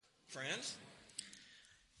Friends,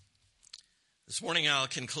 this morning I'll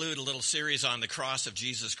conclude a little series on the cross of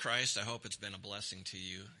Jesus Christ. I hope it's been a blessing to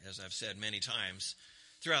you. As I've said many times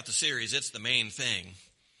throughout the series, it's the main thing.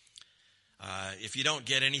 If you don't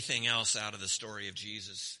get anything else out of the story of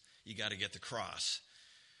Jesus, you got to get the cross,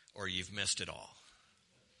 or you've missed it all.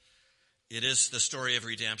 It is the story of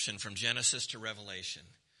redemption from Genesis to Revelation.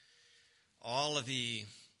 All of the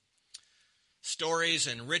stories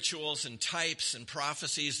and rituals and types and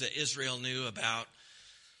prophecies that Israel knew about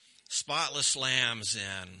spotless lambs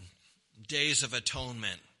and days of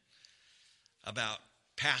atonement, about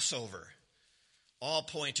Passover, all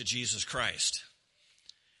point to Jesus Christ.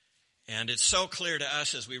 And it's so clear to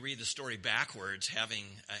us as we read the story backwards, having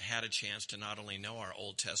had a chance to not only know our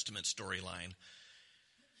Old Testament storyline,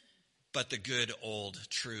 but the good, old,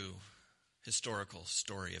 true, historical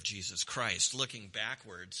story of Jesus Christ. Looking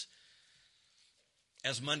backwards,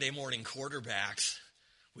 as Monday morning quarterbacks,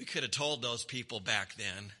 we could have told those people back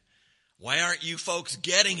then, why aren't you folks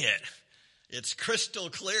getting it? It's crystal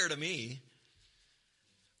clear to me.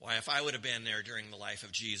 Why, if I would have been there during the life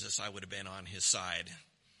of Jesus, I would have been on his side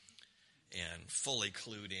and fully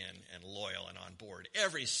clued in and loyal and on board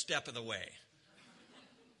every step of the way.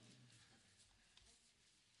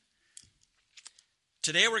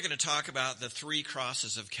 Today we're going to talk about the three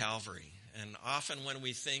crosses of Calvary. And often when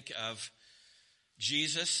we think of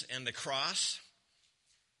Jesus and the cross,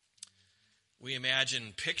 we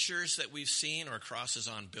imagine pictures that we've seen or crosses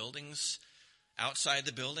on buildings outside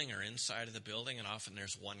the building or inside of the building, and often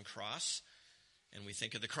there's one cross, and we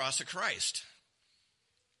think of the cross of Christ,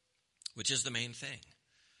 which is the main thing.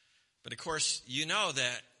 But of course, you know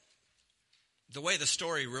that the way the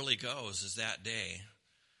story really goes is that day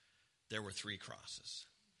there were three crosses.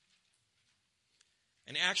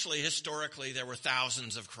 And actually, historically, there were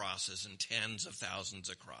thousands of crosses and tens of thousands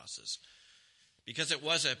of crosses, because it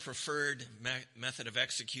was a preferred method of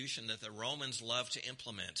execution that the Romans loved to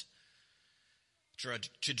implement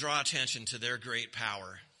to draw attention to their great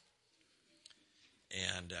power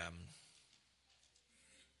and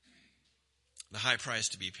the high price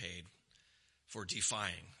to be paid for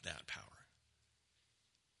defying that power.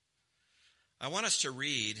 I want us to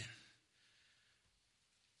read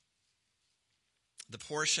the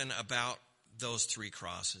portion about those three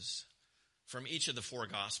crosses from each of the four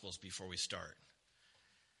Gospels before we start,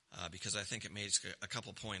 because I think it makes a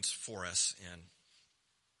couple points for us. And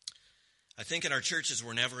I think in our churches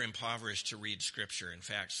we're never impoverished to read Scripture. In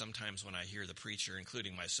fact, sometimes when I hear the preacher,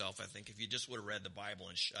 including myself, I think if you just would have read the Bible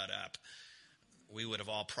and shut up, we would have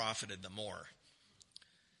all profited the more.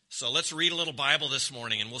 So let's read a little Bible this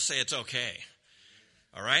morning, and we'll say it's okay.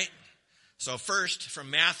 All right? So first from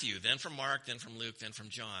Matthew, then from Mark, then from Luke, then from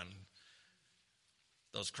John,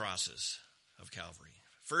 those crosses of Calvary.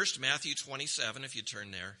 First, Matthew 27, if you turn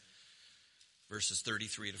there, verses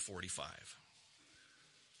 33 to 45.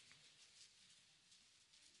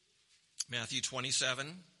 Matthew 27,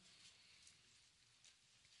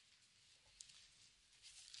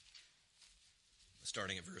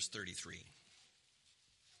 starting at verse 33.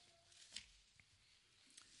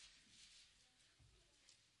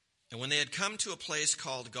 And when they had come to a place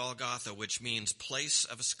called Golgotha, which means place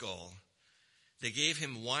of a skull, they gave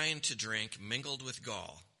him wine to drink mingled with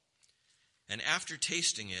gall. And after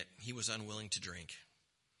tasting it, he was unwilling to drink.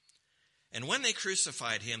 And when they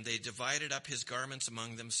crucified him, they divided up his garments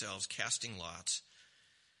among themselves, casting lots.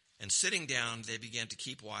 And sitting down, they began to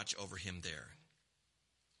keep watch over him there.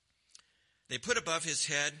 They put above his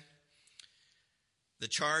head the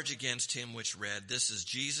charge against him, which read, "This is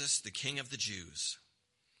Jesus, the King of the Jews."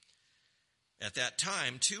 At that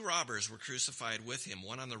time, two robbers were crucified with him,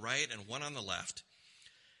 one on the right and one on the left.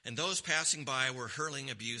 And those passing by were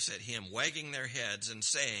hurling abuse at him, wagging their heads and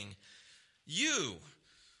saying, "You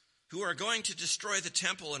who are going to destroy the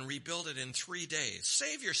temple and rebuild it in 3 days,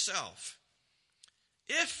 save yourself.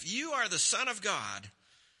 If you are the Son of God,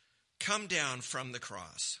 come down from the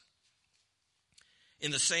cross."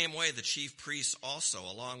 In the same way, the chief priests also,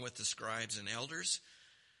 along with the scribes and elders,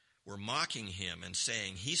 were mocking him and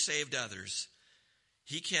saying, "He saved others.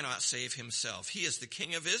 He cannot save himself. He is the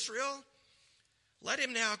King of Israel. Let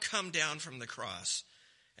him now come down from the cross,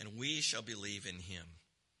 and we shall believe in him.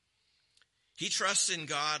 He trusts in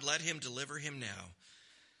God. Let him deliver him now,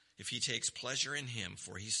 if he takes pleasure in him,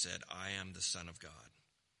 for he said, 'I am the Son of God.'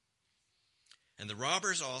 And the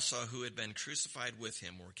robbers also who had been crucified with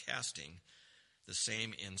him were casting the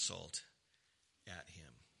same insult at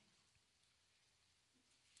him."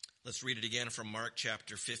 Let's read it again from Mark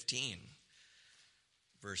chapter 15,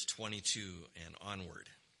 verse 22 and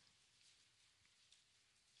onward.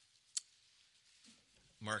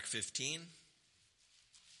 Mark 15,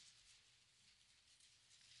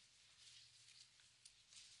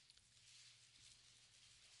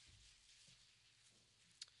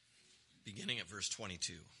 beginning at verse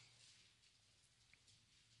 22.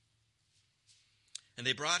 And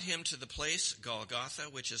they brought him to the place Golgotha,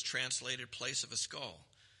 which is translated place of a skull.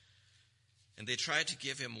 And they tried to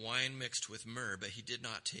give him wine mixed with myrrh, but he did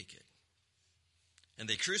not take it. And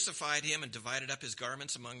they crucified him and divided up his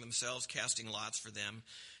garments among themselves, casting lots for them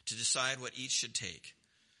to decide what each should take.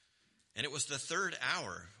 And it was the third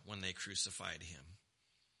hour when they crucified him.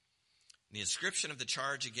 And the inscription of the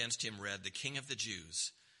charge against him read, "The King of the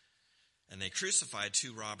Jews." And they crucified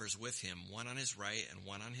 2 robbers with him, one on his right and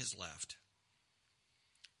one on his left.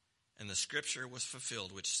 And the scripture was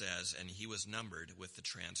fulfilled, which says, "And he was numbered with the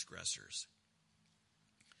transgressors."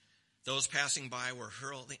 Those passing by were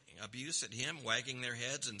hurling abuse at him, wagging their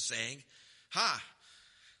heads and saying, "Ha!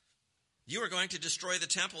 You are going to destroy the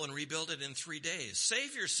temple and rebuild it in 3 days.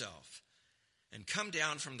 Save yourself and come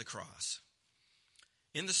down from the cross."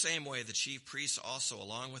 In the same way, the chief priests also,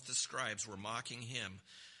 along with the scribes, were mocking him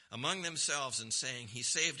among themselves and saying, "He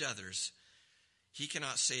saved others. He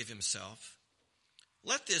cannot save himself.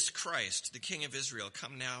 Let this Christ, the King of Israel,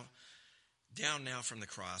 come down now from the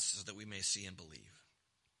cross so that we may see and believe."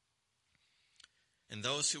 And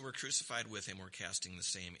those who were crucified with him were casting the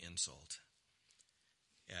same insult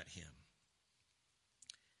at him.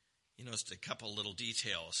 You noticed a couple little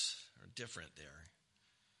details are different there.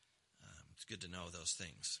 It's good to know those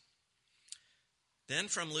things. Then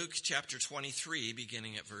from Luke chapter 23,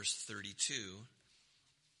 beginning at verse 32,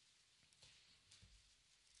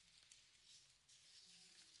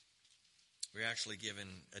 we're actually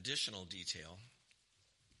given additional detail.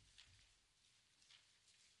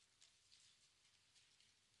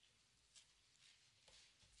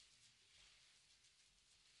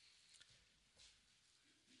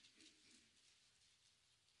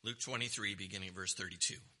 Luke 23, beginning at verse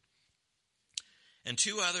 32. And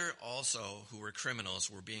 2 other also who were criminals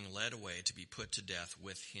were being led away to be put to death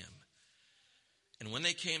with him. And when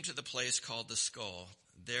they came to the place called the Skull,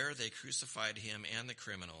 there they crucified him and the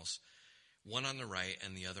criminals, one on the right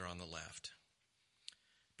and the other on the left.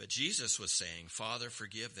 But Jesus was saying, "Father,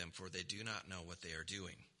 forgive them, for they do not know what they are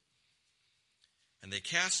doing." And they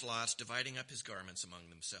cast lots, dividing up his garments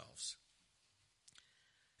among themselves.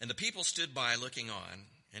 And the people stood by looking on,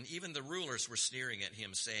 and even the rulers were sneering at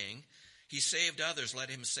him, saying, "He saved others, let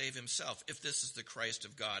him save himself, if this is the Christ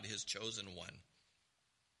of God, his chosen one."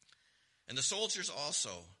 And the soldiers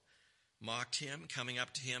also mocked him, coming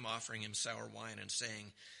up to him, offering him sour wine, and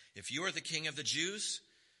saying, "If you are the King of the Jews,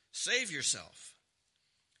 save yourself."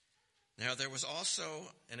 Now there was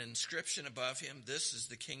also an inscription above him, "This is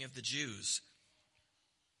the King of the Jews."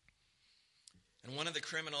 And one of the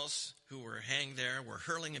criminals who were hanged there were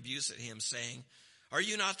hurling abuse at him, saying, "Are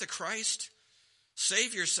you not the Christ?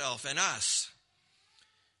 Save yourself and us."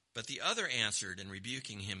 But the other answered and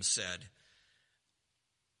rebuking him said,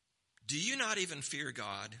 "Do you not even fear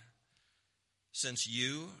God, since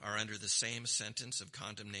you are under the same sentence of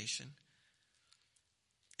condemnation?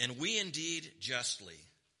 And we indeed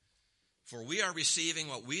justly, for we are receiving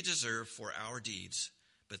what we deserve for our deeds,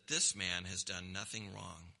 but this man has done nothing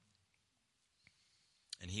wrong."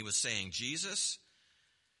 And he was saying, "Jesus,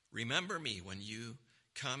 remember me when you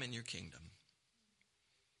come in your kingdom."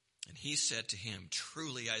 And he said to him,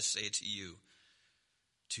 "Truly I say to you,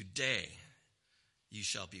 today you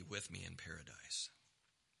shall be with me in paradise."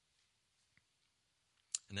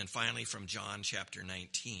 And then finally from John chapter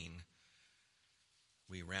 19,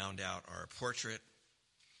 we round out our portrait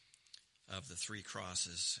of the 3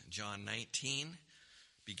 crosses. John 19,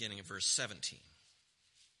 beginning at verse 17.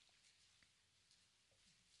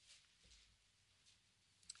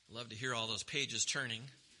 Love to hear all those pages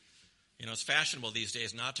turning. You know, it's fashionable these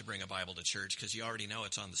days not to bring a Bible to church because you already know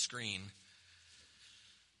it's on the screen.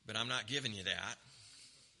 But I'm not giving you that.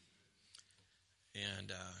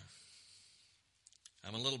 And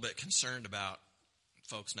I'm a little bit concerned about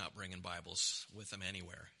folks not bringing Bibles with them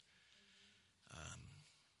anywhere.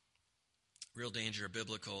 Real danger of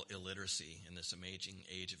biblical illiteracy in this amazing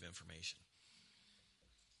age of information.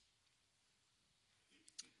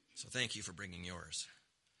 So thank you for bringing yours.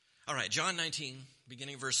 All right, John 19,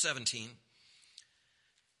 beginning verse 17.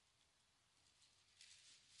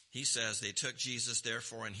 He says, "They took Jesus,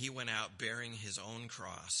 therefore, and he went out bearing his own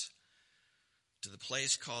cross to the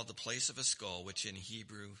place called the place of a skull, which in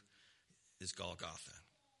Hebrew is Golgotha.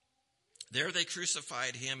 There they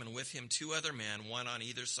crucified him, and with him 2 other men, one on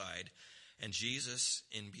either side, and Jesus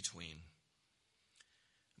in between.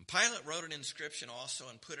 And Pilate wrote an inscription also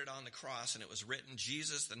and put it on the cross, and it was written,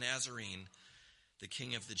 Jesus the Nazarene, the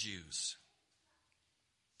King of the Jews.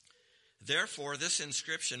 Therefore, this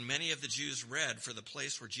inscription many of the Jews read, for the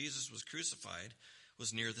place where Jesus was crucified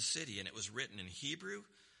was near the city, and it was written in Hebrew,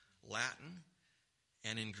 Latin,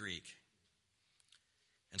 and in Greek.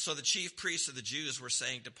 And so the chief priests of the Jews were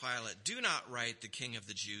saying to Pilate, "Do not write the King of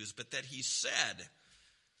the Jews, but that he said,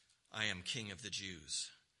 'I am King of the Jews.'"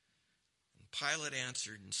 And Pilate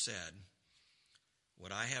answered and said,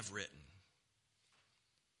 "What I have written,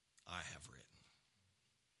 I have written."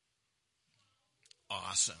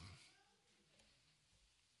 Awesome.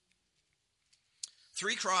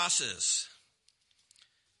 3 crosses.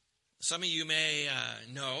 Some of you may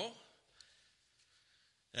know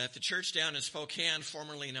that the church down in Spokane,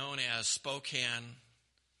 formerly known as Spokane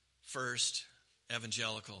First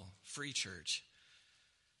Evangelical Free Church,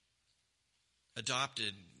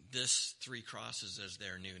 adopted this 3 crosses as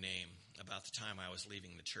their new name about the time I was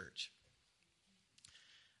leaving the church.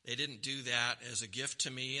 They didn't do that as a gift to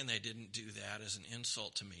me, and they didn't do that as an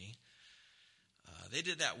insult to me. They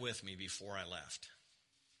did that with me before I left.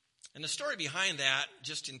 And the story behind that,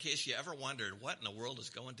 just in case you ever wondered what in the world is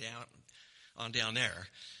going down there,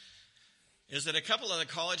 is that a couple of the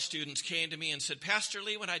college students came to me and said, "Pastor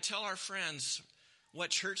Lee, when I tell our friends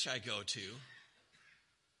what church I go to,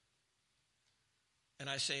 and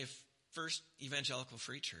I say First Evangelical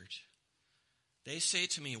Free Church, they say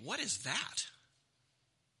to me, 'What is that?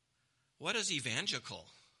 What is evangelical?'"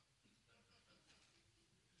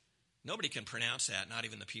 Nobody can pronounce that, not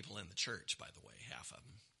even the people in the church, by the way, half of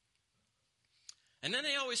them. And then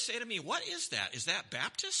they always say to me, "What is that? Is that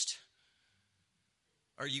Baptist?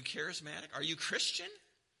 Are you charismatic? Are you Christian?"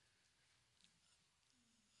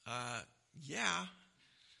 Yeah.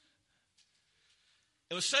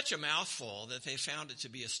 It was such a mouthful that they found it to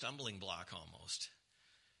be a stumbling block almost.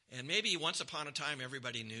 And maybe once upon a time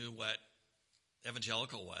everybody knew what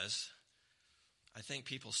evangelical was. I think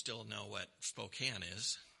people still know what Spokane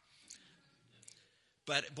is.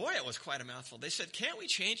 But boy, it was quite a mouthful. They said, "Can't we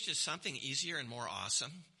change to something easier and more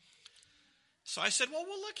awesome?" So I said, "Well,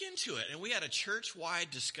 we'll look into it." And we had a church-wide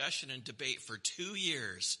discussion and debate for 2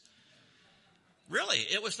 years. Really,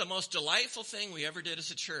 it was the most delightful thing we ever did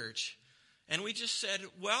as a church. And we just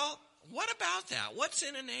said, well, what about that? What's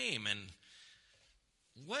in a name? And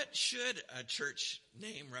what should a church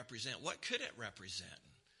name represent? What could it represent?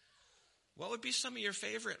 What would be some of your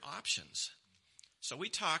favorite options? So we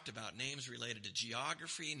talked about names related to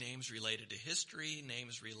geography, names related to history,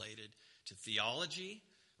 names related to theology,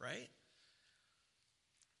 right?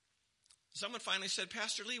 Someone finally said,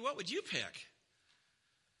 "Pastor Lee, what would you pick?"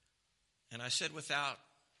 And I said, without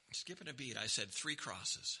skipping a beat, I said, 3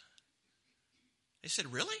 crosses. They said,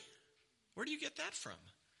 "Really? Where do you get that from?"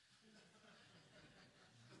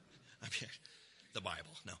 I mean, the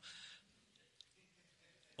Bible, no.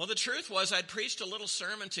 Well, the truth was I'd preached a little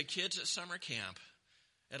sermon to kids at summer camp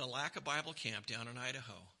at a lack of Bible camp down in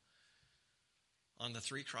Idaho on the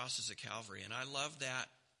 3 crosses of Calvary. And I loved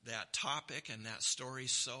that topic and that story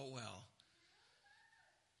so well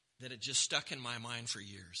that it just stuck in my mind for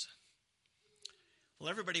years. Well,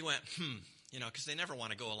 everybody went, because they never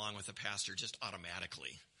want to go along with the pastor just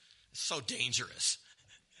automatically. It's so dangerous.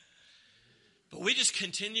 But we just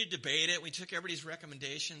continued to debate it. We took everybody's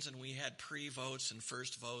recommendations, and we had pre-votes and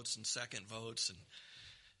first votes and second votes and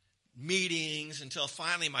meetings until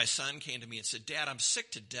finally my son came to me and said, "Dad, I'm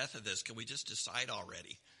sick to death of this. Can we just decide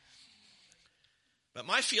already?" But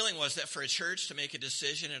my feeling was that for a church to make a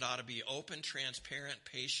decision, it ought to be open, transparent,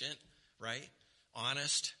 patient, right?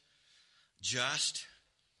 Honest, just,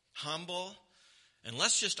 humble. And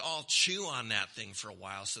let's just all chew on that thing for a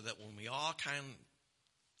while so that when we all come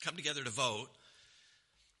together to vote,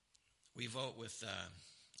 we vote with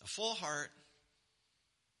a full heart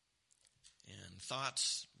and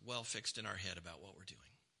thoughts well fixed in our head about what we're doing.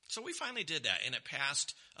 So we finally did that, and it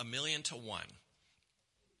passed 1,000,000 to 1.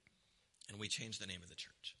 And we changed the name of the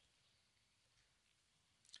church.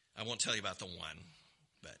 I won't tell you about the one,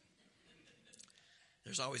 but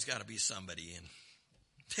there's always got to be somebody, and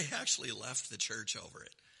they actually left the church over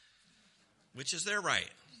it, which is their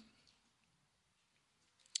right.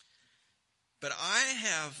 But I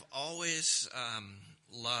have always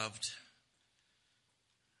loved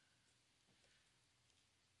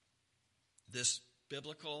this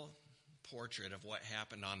biblical portrait of what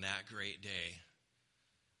happened on that great day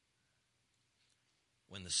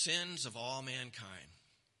when the sins of all mankind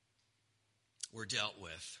were dealt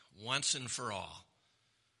with once and for all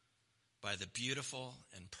by the beautiful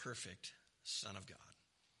and perfect Son of God.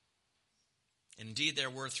 Indeed, there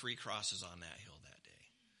were 3 crosses on that hill that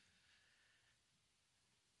day.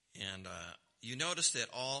 And you notice that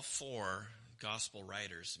all 4 gospel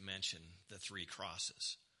writers mention the 3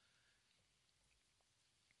 crosses.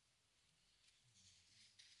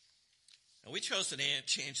 And We chose to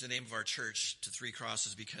change the name of our church to Three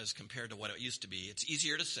Crosses because compared to what it used to be, it's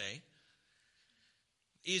easier to say,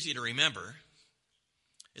 easy to remember,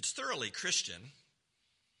 it's thoroughly Christian,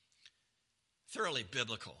 thoroughly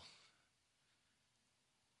biblical.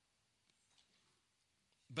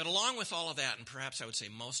 But along with all of that, and perhaps I would say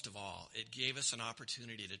most of all, it gave us an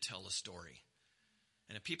opportunity to tell a story.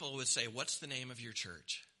 And if people would say, what's the name of your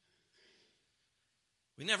church?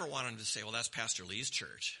 We never wanted them to say, well, that's Pastor Lee's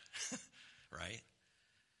church, right?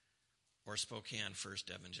 Or Spokane First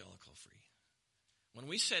Evangelical Free. When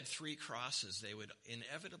we said Three Crosses, they would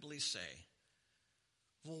inevitably say,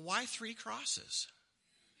 well, why three crosses?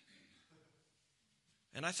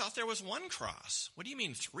 And I thought there was one cross. What do you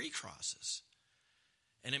mean three crosses?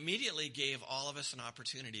 And immediately gave all of us an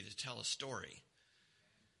opportunity to tell a story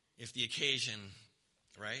if the occasion,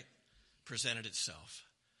 right, presented itself.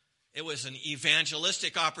 It was an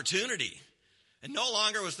evangelistic opportunity. And no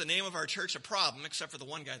longer was the name of our church a problem, except for the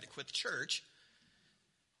one guy that quit the church.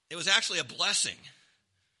 It was actually a blessing.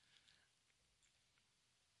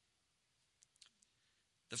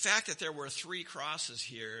 The fact that there were three crosses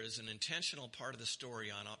here is an intentional part of the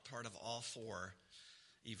story on part of all four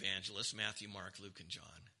evangelists, Matthew, Mark, Luke, and John.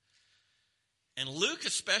 And Luke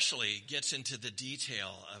especially gets into the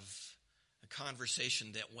detail of a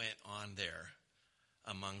conversation that went on there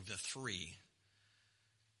among the three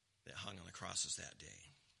that hung on the crosses that day.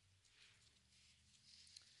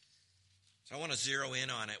 So I want to zero in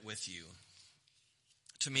on it with you.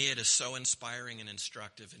 To me, it is so inspiring and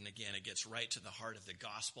instructive, and again, it gets right to the heart of the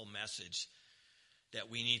gospel message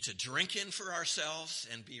that we need to drink in for ourselves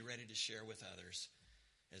and be ready to share with others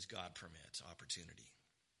as God permits opportunity.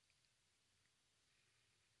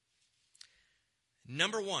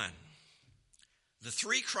 Number one, the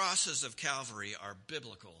three crosses of Calvary are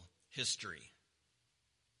biblical history.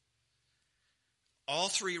 All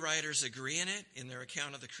three writers agree in it in their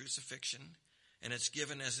account of the crucifixion, and it's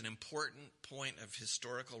given as an important point of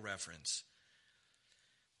historical reference.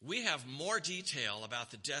 We have more detail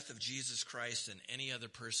about the death of Jesus Christ than any other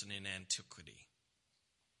person in antiquity.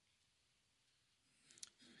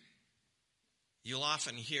 You'll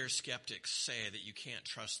often hear skeptics say that you can't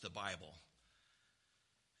trust the Bible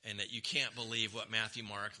and that you can't believe what Matthew,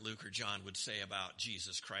 Mark, Luke, or John would say about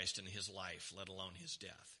Jesus Christ and his life, let alone his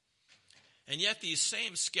death. And yet these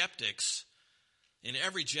same skeptics in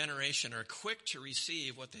every generation are quick to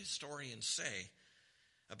receive what the historians say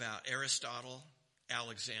about Aristotle,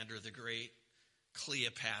 Alexander the Great,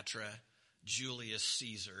 Cleopatra, Julius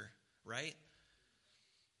Caesar, right?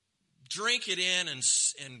 Drink it in and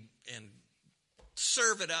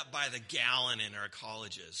serve it up by the gallon in our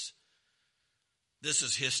colleges. This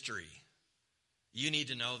is history. You need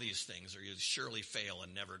to know these things or you'll surely fail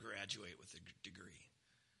and never graduate with a degree.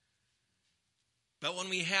 But when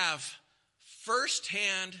we have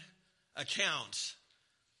firsthand accounts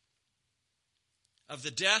of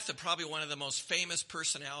the death of probably one of the most famous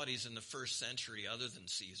personalities in the first century other than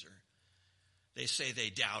Caesar, they say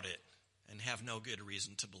they doubt it and have no good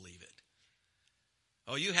reason to believe it.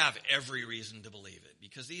 Oh, you have every reason to believe it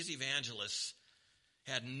because these evangelists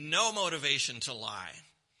had no motivation to lie.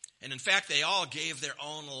 And in fact, they all gave their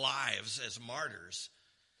own lives as martyrs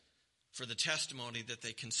for the testimony that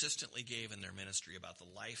they consistently gave in their ministry about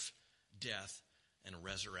the life, death, and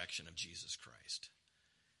resurrection of Jesus Christ.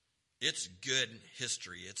 It's good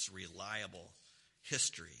history. It's reliable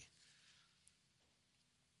history.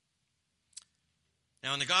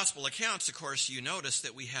 Now, in the gospel accounts, of course, you notice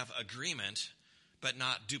that we have agreement, but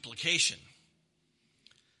not duplication.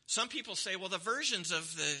 Some people say, well, the versions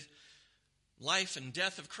of the life and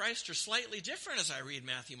death of Christ are slightly different as I read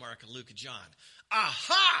Matthew, Mark, and Luke, and John.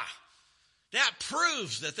 Aha! That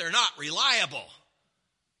proves that they're not reliable.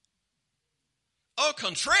 Au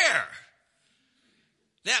contraire.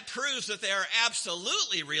 That proves that they are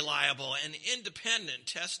absolutely reliable and independent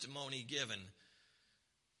testimony given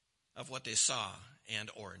of what they saw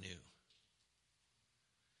and or knew.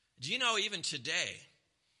 Do you know even today,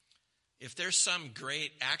 if there's some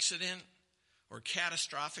great accident or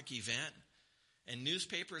catastrophic event and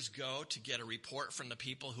newspapers go to get a report from the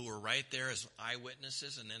people who were right there as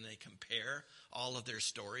eyewitnesses and then they compare all of their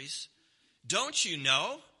stories, don't you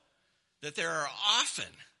know that there are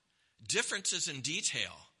often differences in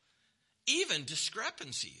detail, even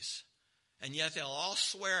discrepancies, and yet they'll all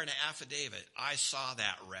swear in an affidavit, I saw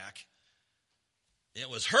that wreck. It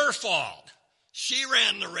was her fault. She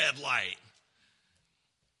ran the red light.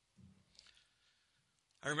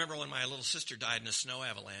 I remember when my little sister died in a snow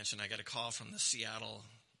avalanche and I got a call from the Seattle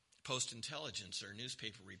Post-Intelligencer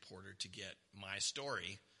newspaper reporter to get my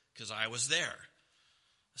story because I was there.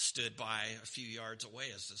 stood by a few yards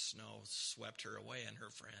away as the snow swept her away and her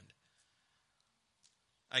friend.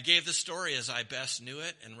 I gave the story as I best knew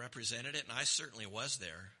it and represented it, and I certainly was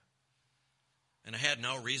there. And I had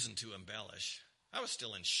no reason to embellish. I was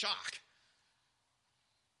still in shock.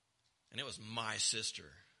 And it was my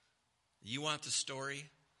sister. You want the story?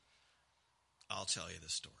 I'll tell you the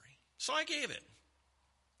story. So I gave it.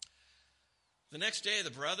 The next day,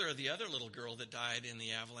 the brother of the other little girl that died in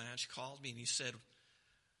the avalanche called me and he said,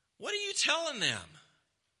 "What are you telling them?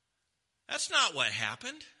 That's not what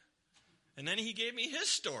happened." And then he gave me his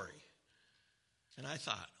story. And I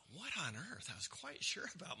thought, what on earth? I was quite sure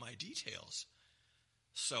about my details.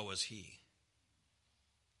 So was he.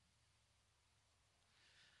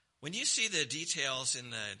 When you see the details in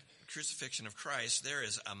the crucifixion of Christ, there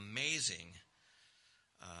is amazing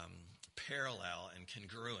parallel and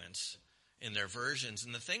congruence in their versions.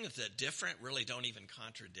 And the things that different really don't even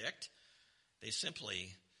contradict. They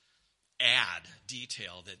simply add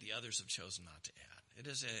detail that the others have chosen not to add. It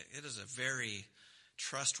is a very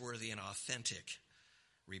trustworthy and authentic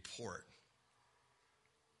report.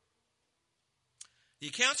 The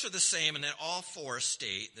accounts are the same in that all four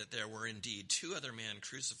state that there were indeed two other men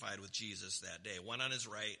crucified with Jesus that day, one on his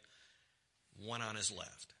right, one on his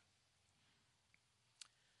left.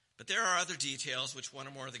 But there are other details which one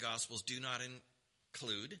or more of the Gospels do not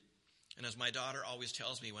include. And as my daughter always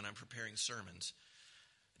tells me when I'm preparing sermons,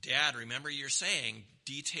 "Dad, remember you're saying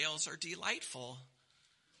details are delightful,"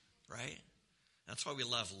 right? That's why we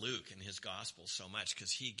love Luke and his Gospel so much,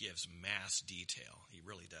 because he gives mass detail. He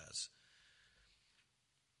really does.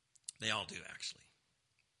 They all do, actually.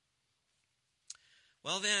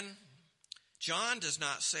 Well then, John does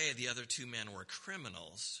not say the other two men were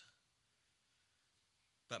criminals.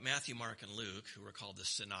 But Matthew, Mark, and Luke, who are called the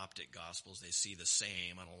synoptic Gospels, they see the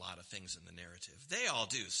same on a lot of things in the narrative. They all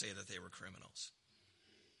do say that they were criminals.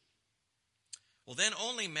 Well, then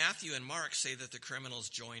only Matthew and Mark say that the criminals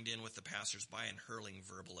joined in with the passersby in hurling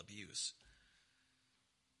verbal abuse.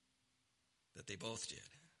 That they both did.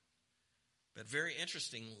 But very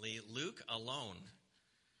interestingly, Luke alone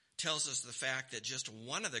tells us the fact that just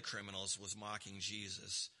one of the criminals was mocking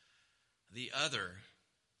Jesus. The other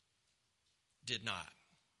did not.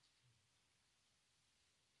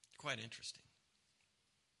 Quite interesting.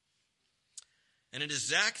 And it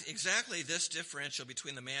is exactly this differential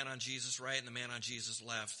between the man on Jesus' right and the man on Jesus'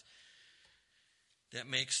 left that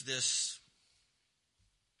makes this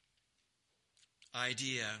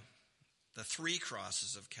idea, the three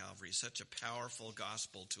crosses of Calvary, such a powerful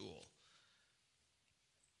gospel tool.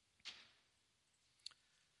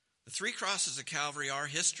 The three crosses of Calvary are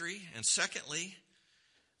history, and secondly,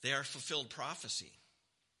 they are fulfilled prophecy.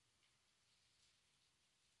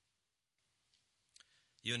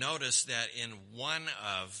 You notice that in one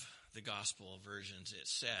of the gospel versions it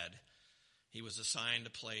said he was assigned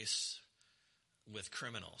a place with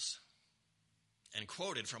criminals, and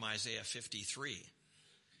quoted from Isaiah 53,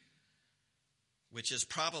 which is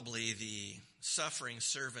probably the suffering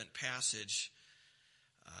servant passage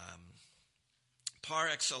par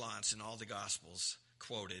excellence in all the Gospels,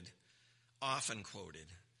 often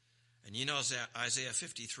quoted. And you know Isaiah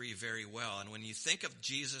 53 very well. And when you think of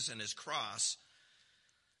Jesus and his cross,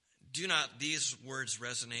 do not these words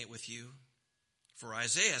resonate with you? For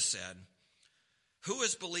Isaiah said, "Who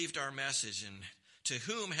has believed our message, and to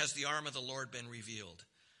whom has the arm of the Lord been revealed?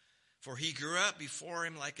 For he grew up before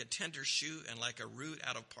him like a tender shoot and like a root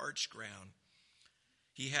out of parched ground.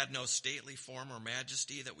 He had no stately form or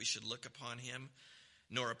majesty that we should look upon him,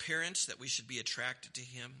 nor appearance that we should be attracted to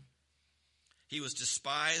him. He was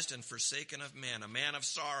despised and forsaken of men, a man of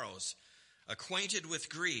sorrows, acquainted with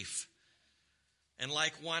grief, and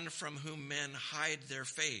like one from whom men hide their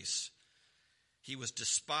face. He was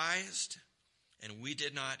despised, and we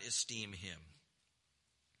did not esteem him.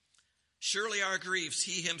 Surely our griefs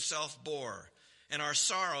he himself bore, and our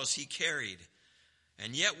sorrows he carried.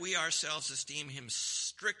 And yet we ourselves esteem him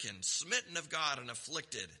stricken, smitten of God, and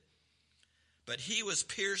afflicted. But he was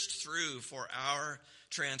pierced through for our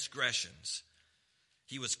transgressions.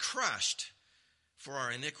 He was crushed for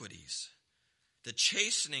our iniquities. The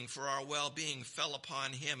chastening for our well-being fell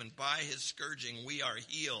upon him, and by his scourging we are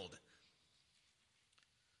healed.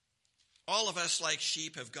 All of us like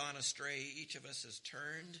sheep have gone astray. Each of us has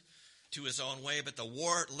turned to his own way, but the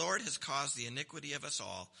Lord has caused the iniquity of us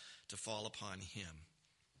all to fall upon him.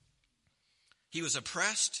 He was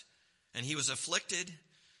oppressed and he was afflicted,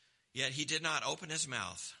 yet he did not open his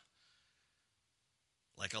mouth.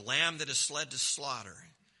 Like a lamb that is led to slaughter,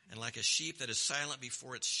 and like a sheep that is silent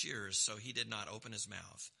before its shearers, so he did not open his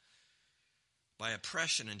mouth. By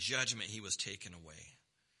oppression and judgment he was taken away.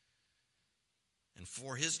 And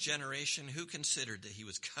for his generation, who considered that he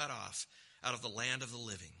was cut off out of the land of the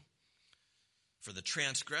living? For the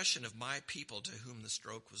transgression of my people to whom the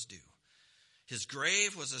stroke was due. His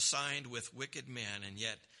grave was assigned with wicked men, and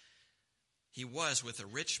yet he was with a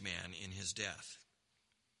rich man in his death,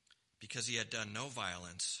 because he had done no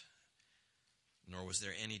violence, nor was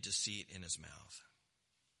there any deceit in his mouth.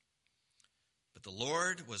 But the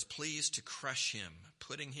Lord was pleased to crush him,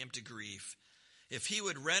 putting him to grief. If he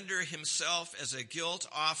would render himself as a guilt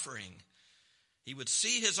offering, he would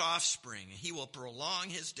see his offspring, and he will prolong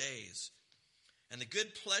his days, and the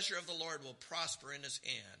good pleasure of the Lord will prosper in his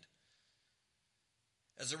hand.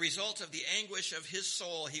 As a result of the anguish of his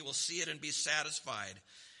soul, he will see it and be satisfied.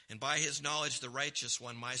 And by his knowledge, the righteous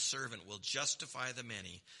one, my servant, will justify the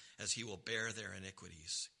many, as he will bear their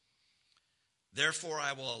iniquities. Therefore,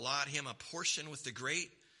 I will allot him a portion with the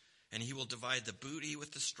great, and he will divide the booty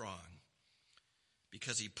with the strong,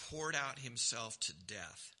 because he poured out himself to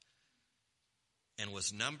death and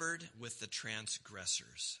was numbered with the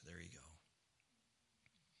transgressors. There you go.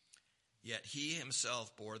 Yet he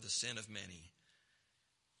himself bore the sin of many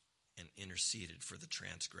and interceded for the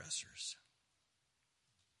transgressors.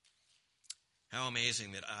 How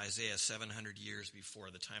amazing that Isaiah, 700 years before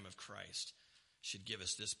the time of Christ, should give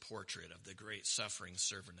us this portrait of the great suffering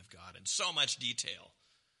servant of God in so much detail.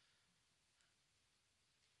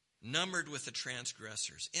 Numbered with the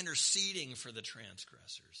transgressors, interceding for the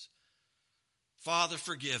transgressors. Father,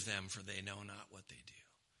 forgive them, for they know not what they do.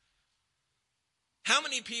 How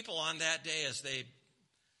many people on that day, as they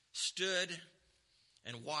stood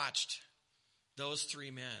and watched those three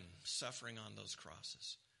men suffering on those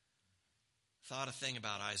crosses, thought a thing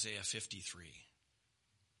about Isaiah 53?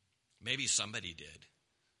 Maybe somebody did.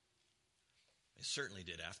 They certainly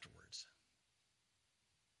did afterwards.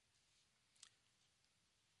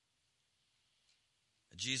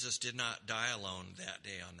 Jesus did not die alone that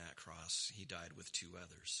day on that cross. He died with two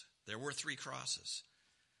others. There were three crosses,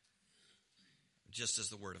 just as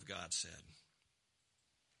the Word of God said.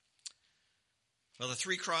 Well, the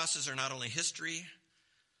three crosses are not only history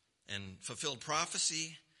and fulfilled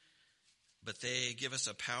prophecy, but they give us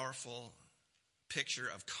a powerful picture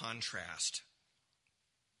of contrast.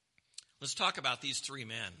 Let's talk about these three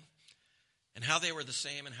men and how they were the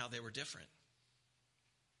same and how they were different.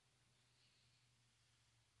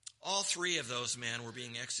 All three of those men were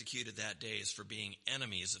being executed that day for being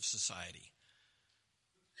enemies of society.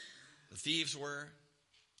 The thieves were,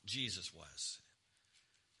 Jesus was.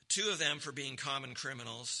 Two of them for being common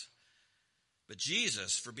criminals, but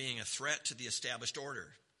Jesus for being a threat to the established order.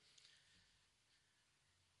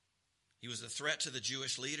 He was a threat to the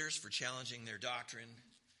Jewish leaders for challenging their doctrine,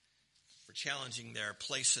 for challenging their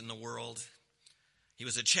place in the world. He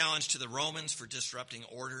was a challenge to the Romans for disrupting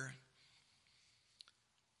order.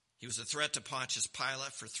 He was a threat to Pontius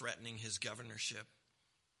Pilate for threatening his governorship.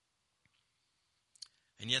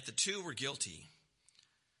 And yet the two were guilty.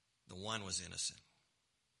 The one was innocent.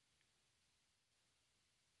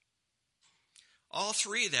 All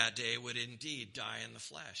three that day would indeed die in the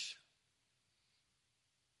flesh.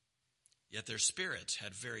 Yet their spirits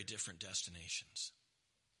had very different destinations.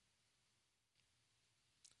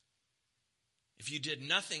 If you did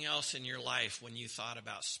nothing else in your life when you thought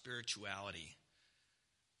about spirituality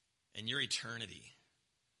and your eternity,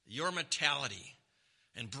 your mortality,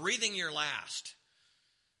 and breathing your last,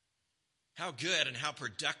 how good and how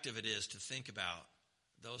productive it is to think about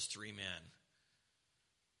those three men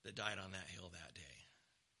that died on that hill that day.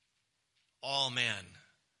 All men,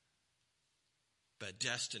 but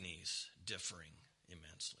destinies differing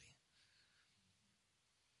immensely.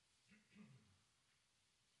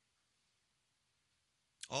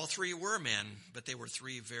 All three were men, but they were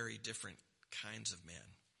three very different kinds of men.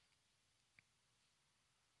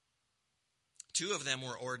 Two of them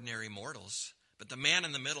were ordinary mortals, but the man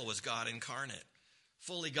in the middle was God incarnate,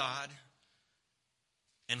 fully God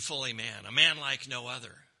and fully man, a man like no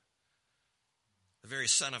other, the very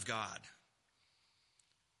Son of God,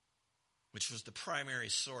 which was the primary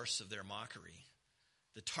source of their mockery,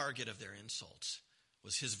 the target of their insults,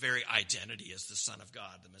 was his very identity as the Son of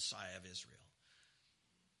God, the Messiah of Israel.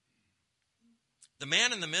 The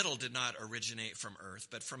man in the middle did not originate from earth,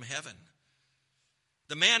 but from heaven.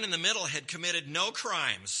 The man in the middle had committed no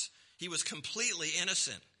crimes. He was completely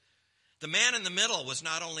innocent. The man in the middle was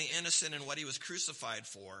not only innocent in what he was crucified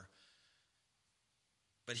for,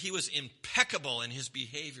 but he was impeccable in his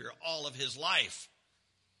behavior all of his life.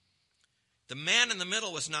 The man in the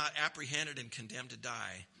middle was not apprehended and condemned to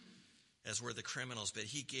die, as were the criminals, but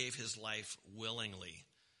he gave his life willingly,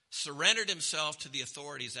 surrendered himself to the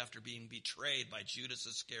authorities after being betrayed by Judas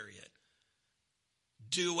Iscariot,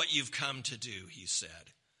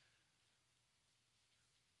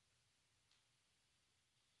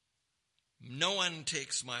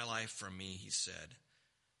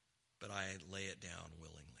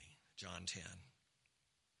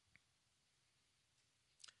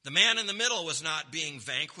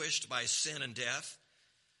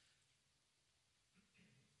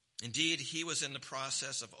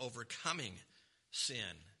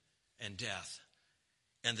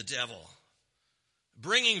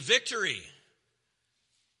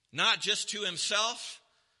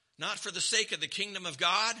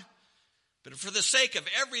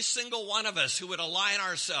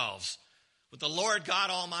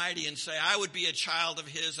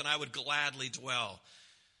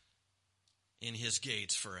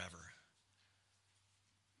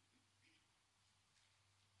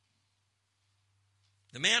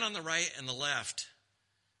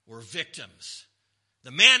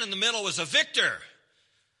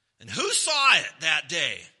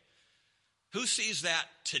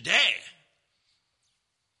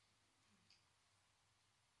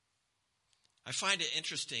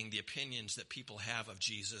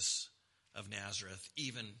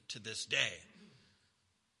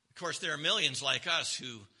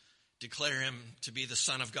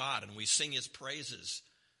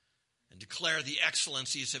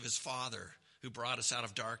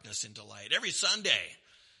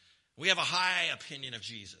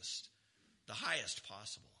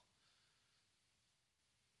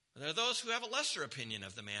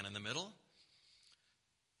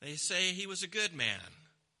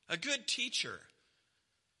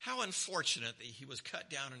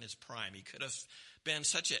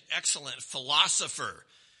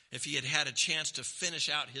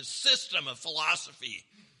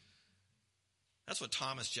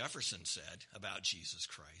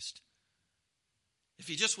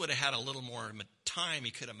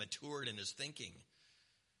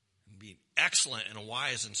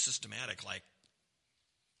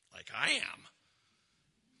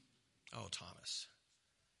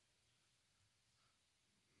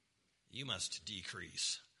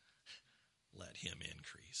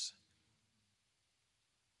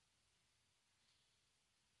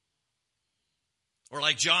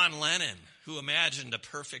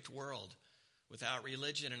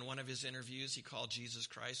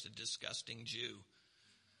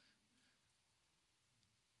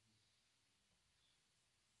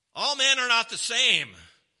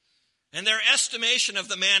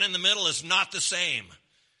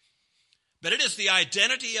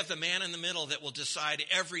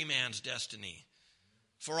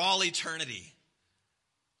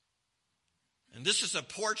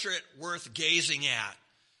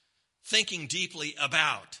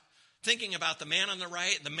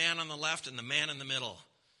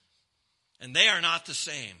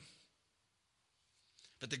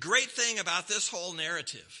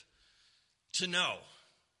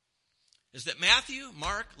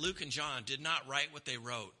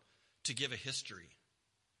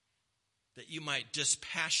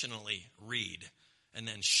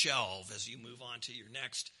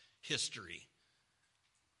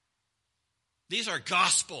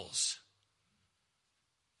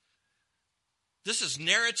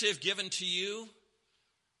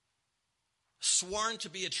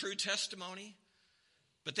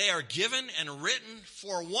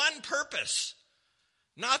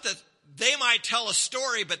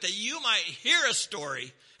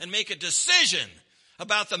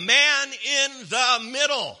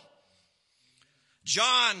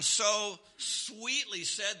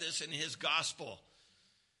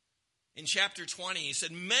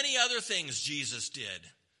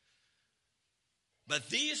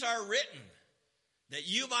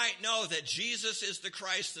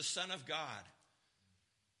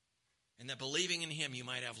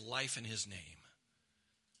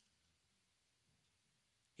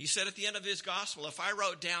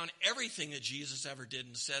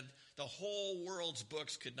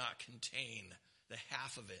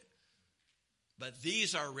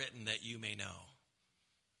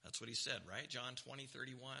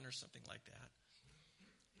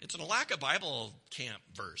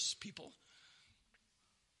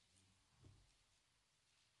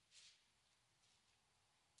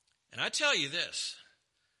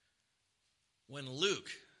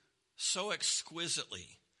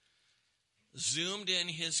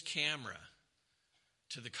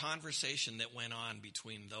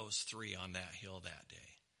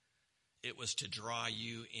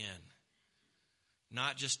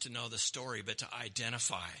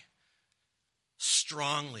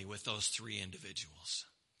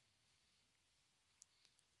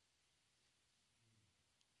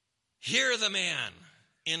 Hear the man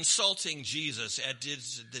insulting Jesus, as did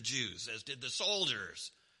the Jews, as did the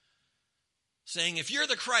soldiers, saying, if you're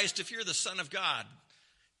the Christ, if you're the Son of God,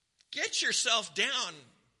 get yourself down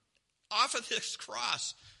off of this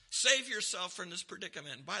cross. Save yourself from this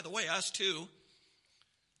predicament. And by the way, us too.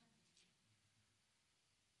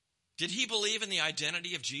 Did he believe in the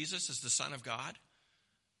identity of Jesus as the Son of God?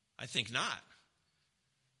 I think not.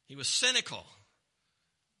 He was cynical.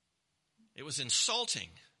 It was insulting.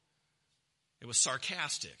 It was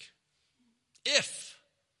sarcastic. If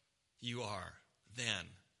you are, then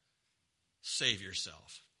save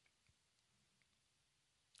yourself.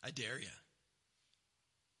 I dare you.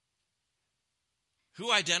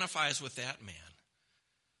 Who identifies with that man?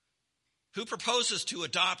 Who proposes to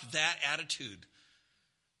adopt that attitude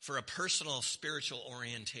for a personal spiritual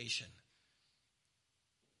orientation?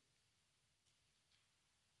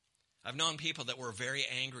 I've known people that were very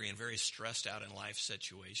angry and very stressed out in life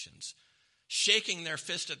situations, shaking their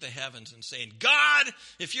fist at the heavens and saying, God,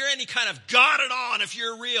 if you're any kind of God at all, and if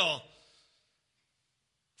you're real,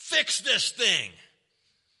 fix this thing.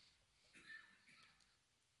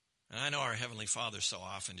 And I know our Heavenly Father so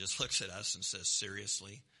often just looks at us and says,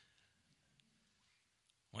 seriously?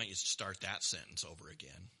 Why don't you start that sentence over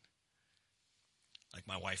again? Like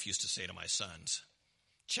my wife used to say to my sons,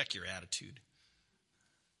 check your attitude.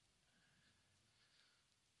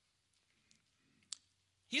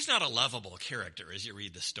 He's not a lovable character as you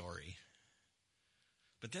read the story.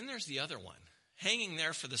 But then there's the other one, hanging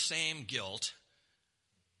there for the same guilt.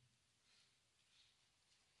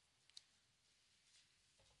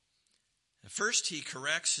 At first he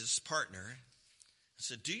corrects his partner and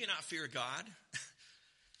said, do you not fear God?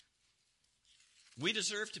 We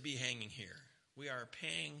deserve to be hanging here. We are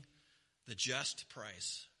paying the just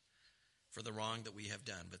price for the wrong that we have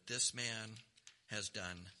done. But this man has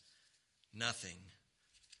done nothing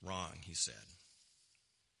wrong, he said.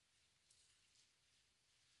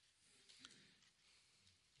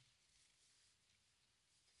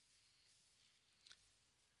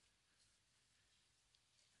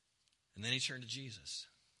 And then he turned to Jesus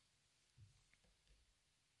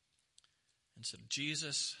and said,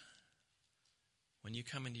 Jesus, when you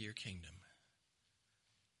come into your kingdom,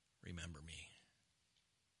 remember me.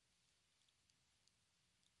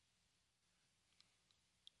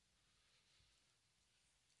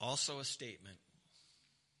 Also a statement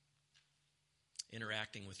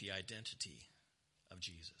interacting with the identity of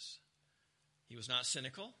Jesus. He was not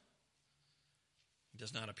cynical. He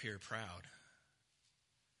does not appear proud.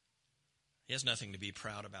 He has nothing to be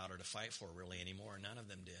proud about or to fight for really anymore. None of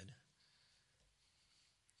them did.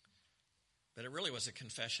 But it really was a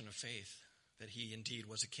confession of faith that he indeed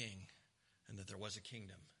was a king and that there was a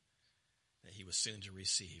kingdom that he was soon to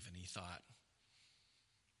receive. And he thought,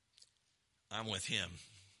 I'm with him.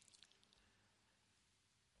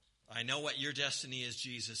 I know what your destiny is,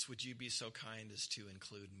 Jesus. Would you be so kind as to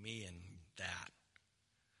include me in that?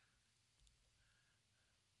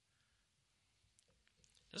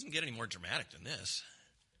 Doesn't get any more dramatic than this.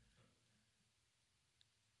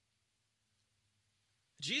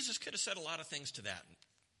 Jesus could have said a lot of things to that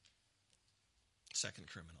second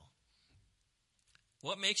criminal.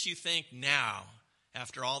 What makes you think now,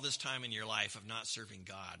 after all this time in your life of not serving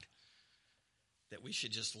God, that we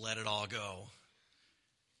should just let it all go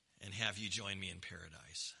and have you join me in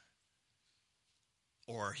paradise?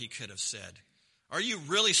 Or he could have said, are you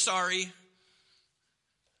really sorry?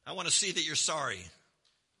 I want to see that you're sorry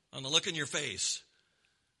on the look in your face.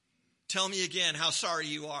 Tell me again how sorry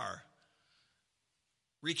you are.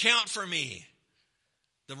 Recount for me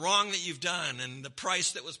the wrong that you've done and the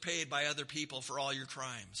price that was paid by other people for all your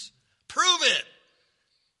crimes. Prove it.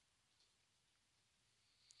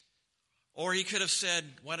 Or he could have said,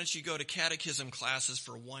 why don't you go to catechism classes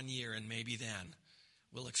for 1 year and maybe then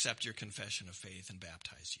we'll accept your confession of faith and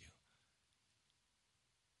baptize you.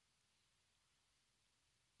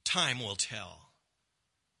 Time will tell.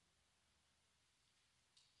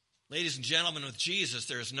 Ladies and gentlemen, with Jesus,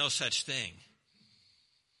 there is no such thing.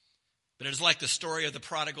 But it is like the story of the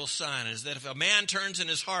prodigal son, is that if a man turns in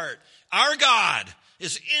his heart, our God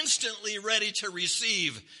is instantly ready to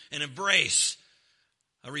receive and embrace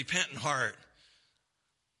a repentant heart.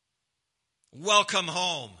 Welcome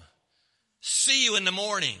home. See you in the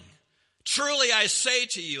morning. Truly I say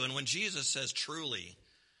to you, and when Jesus says truly,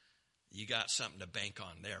 you got something to bank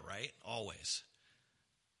on there, right? Always.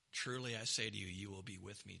 Truly I say to you, you will be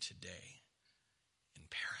with me today in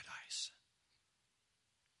paradise.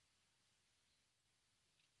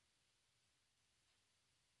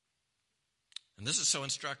 And this is so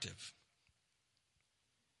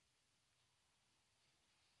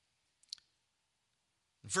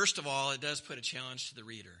First of all, it does put a challenge to the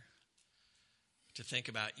reader to think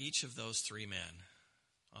about each of those three men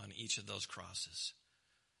on each of those crosses.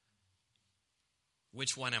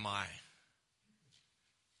 Which one am I?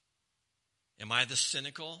 Am I the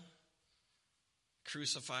cynical,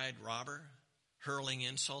 crucified robber hurling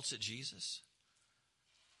insults at Jesus?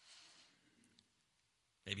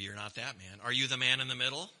 Maybe you're not that man. Are you the man in the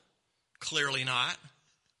middle? Clearly not.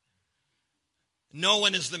 No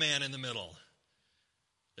one is the man in the middle.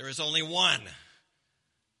 There is only one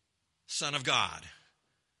Son of God,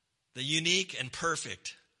 the unique and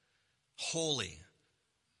perfect, holy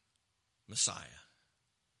Messiah.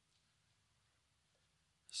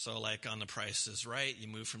 So like on The Price is Right, you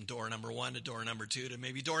move from door number 1 to door number 2 to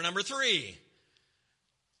maybe door number 3.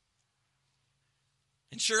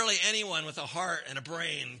 And surely anyone with a heart and a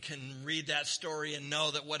brain can read that story and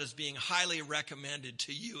know that what is being highly recommended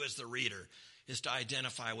to you as the reader is to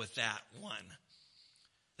identify with that one.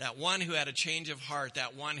 That one who had a change of heart,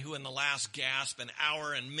 that one who in the last gasp and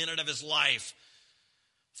hour and minute of his life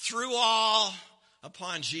threw all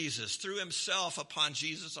upon Jesus, threw himself upon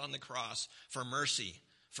Jesus on the cross for mercy,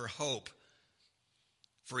 for hope,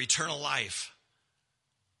 for eternal life.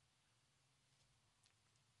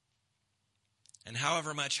 And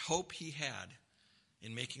however much hope he had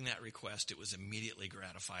in making that request, it was immediately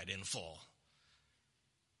gratified in full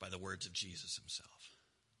by the words of Jesus himself.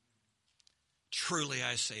 Truly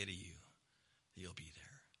I say to you, you'll be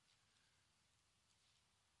there.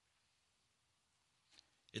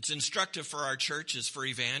 It's instructive for our churches for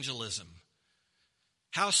evangelism.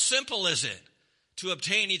 How simple is it to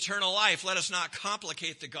obtain eternal life? Let us not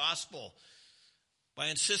complicate the gospel by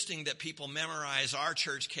insisting that people memorize our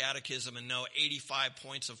church catechism and know 85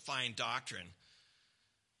 points of fine doctrine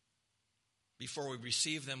before we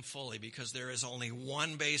receive them fully, because there is only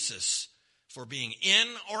one basis for being in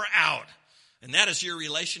or out, and that is your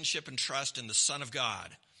relationship and trust in the Son of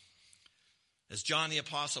God. As John the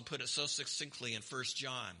Apostle put it so succinctly in 1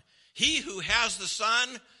 John, he who has the Son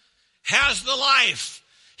has the life.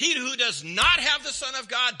 He who does not have the Son of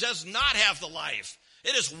God does not have the life.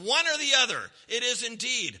 It is one or the other. It is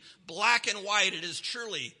indeed black and white. It is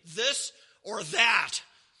truly this or that.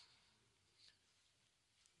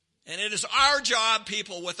 And it is our job,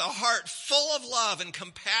 people, with a heart full of love and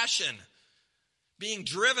compassion, being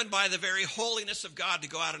driven by the very holiness of God, to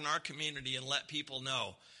go out in our community and let people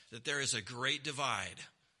know that there is a great divide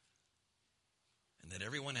and that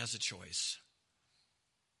everyone has a choice.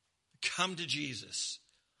 Come to Jesus,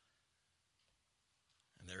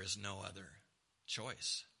 and there is no other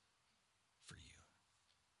choice for you.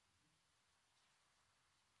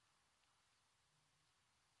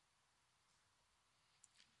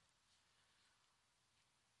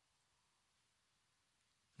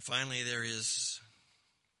 Finally, there is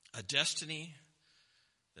a destiny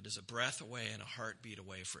that is a breath away and a heartbeat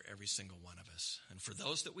away for every single one of us. And for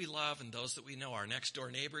those that we love and those that we know, our next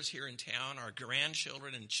door neighbors here in town, our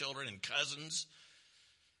grandchildren and children and cousins,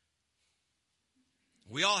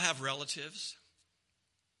 we all have relatives.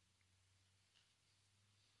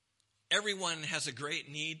 Everyone has a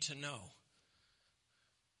great need to know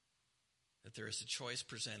that there is a choice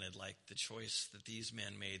presented like the choice that these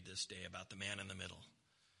men made this day about the man in the middle.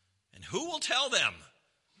 And who will tell them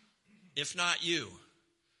if not you?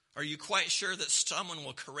 Are you quite sure that someone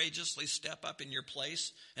will courageously step up in your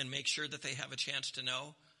place and make sure that they have a chance to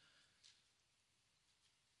know?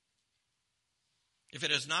 If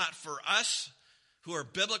it is not for us who are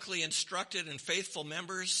biblically instructed and faithful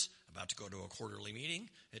members, about to go to a quarterly meeting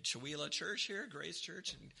at Chewelah Church here, Grace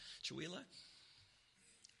Church in Chewelah.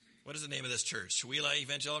 What is the name of this church? Chewelah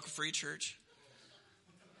Evangelical Free Church?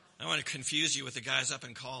 I want to confuse you with the guys up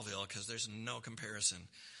in Colville because there's no comparison.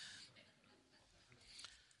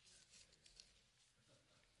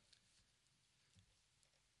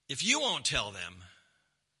 If you won't tell them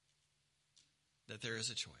that there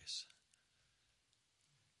is a choice,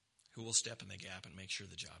 who will step in the gap and make sure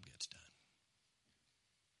the job gets done?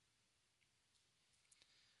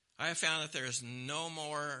 I have found that there is no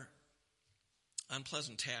more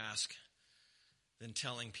unpleasant task than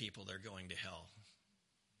telling people they're going to hell.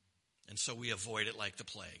 And so we avoid it like the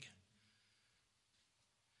plague.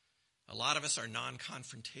 A lot of us are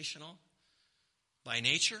non-confrontational by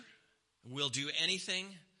nature. We'll do anything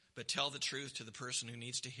but tell the truth to the person who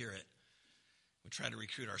needs to hear it. We try to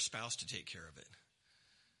recruit our spouse to take care of it,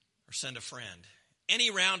 or send a friend.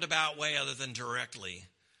 Any roundabout way other than directly,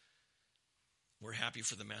 we're happy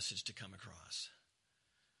for the message to come across.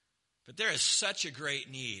 But there is such a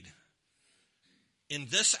great need in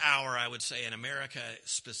this hour, I would say, in America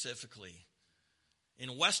specifically,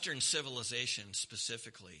 in Western civilization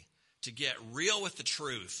specifically, to get real with the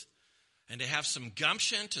truth and to have some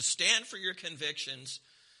gumption to stand for your convictions,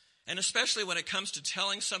 and especially when it comes to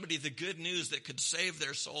telling somebody the good news that could save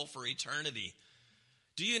their soul for eternity?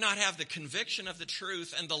 Do you not have the conviction of the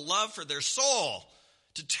truth and the love for their soul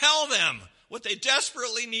to tell them what they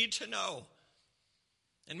desperately need to know?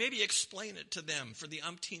 And maybe explain it to them for the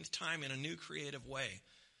umpteenth time in a new creative way,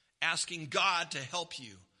 asking God to help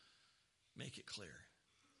you make it clear.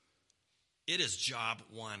 It is job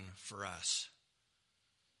one for us.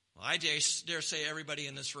 Well, I dare say everybody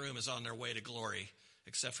in this room is on their way to glory,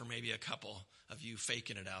 except for maybe a couple of you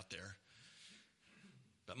faking it out there.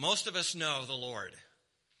 But most of us know the Lord.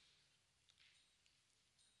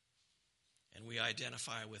 And we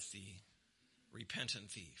identify with the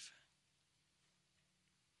repentant thief.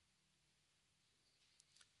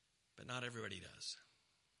 But not everybody does.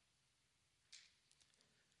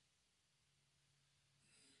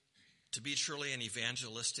 To be truly an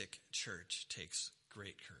evangelistic church takes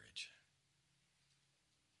great courage.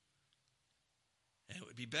 And it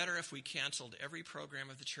would be better if we canceled every program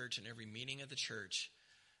of the church and every meeting of the church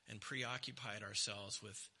and preoccupied ourselves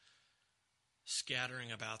with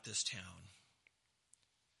scattering about this town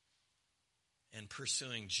and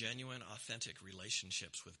pursuing genuine, authentic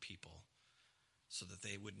relationships with people so that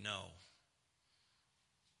they would know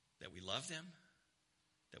that we love them,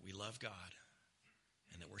 that we love God,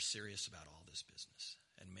 and that we're serious about all this business,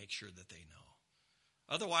 and make sure that they know.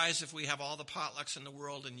 Otherwise, if we have all the potlucks in the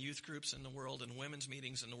world and youth groups in the world and women's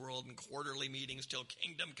meetings in the world and quarterly meetings till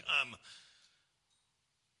kingdom come,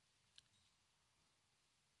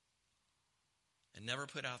 and never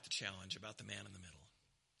put out the challenge about the man in the middle,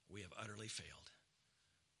 we have utterly failed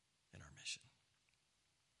in our mission.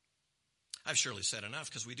 I've surely said enough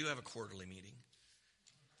because we do have a quarterly meeting.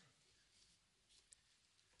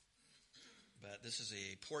 But this is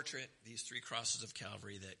a portrait, these three crosses of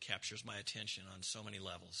Calvary, that captures my attention on so many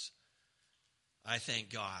levels. I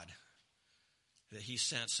thank God that he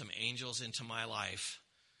sent some angels into my life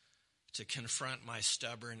to confront my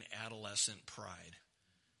stubborn adolescent pride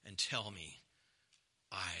and tell me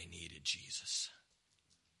I needed Jesus.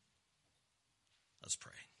 Let's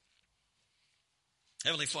pray.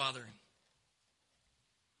 Heavenly Father,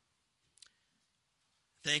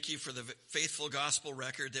 thank you for the faithful gospel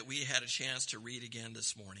record that we had a chance to read again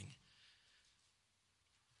this morning.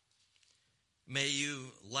 May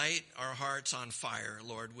you light our hearts on fire,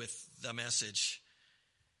 Lord, with the message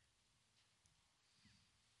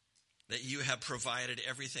that you have provided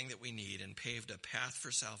everything that we need and paved a path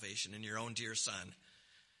for salvation in your own dear Son.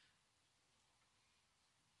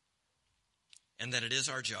 And that it is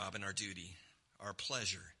our job and our duty, our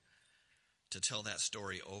pleasure, to tell that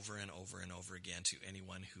story over and over and over again to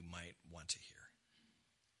anyone who might want to hear.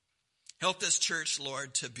 Help this church,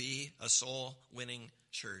 Lord, to be a soul-winning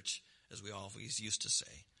church, as we always used to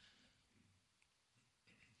say.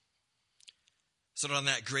 So that on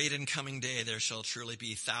that great and coming day, there shall truly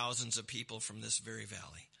be thousands of people from this very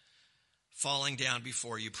valley falling down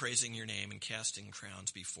before you, praising your name and casting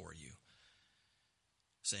crowns before you,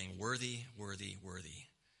 saying, "Worthy, worthy, worthy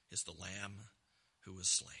is the Lamb who was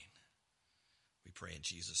slain." We pray in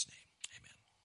Jesus' name.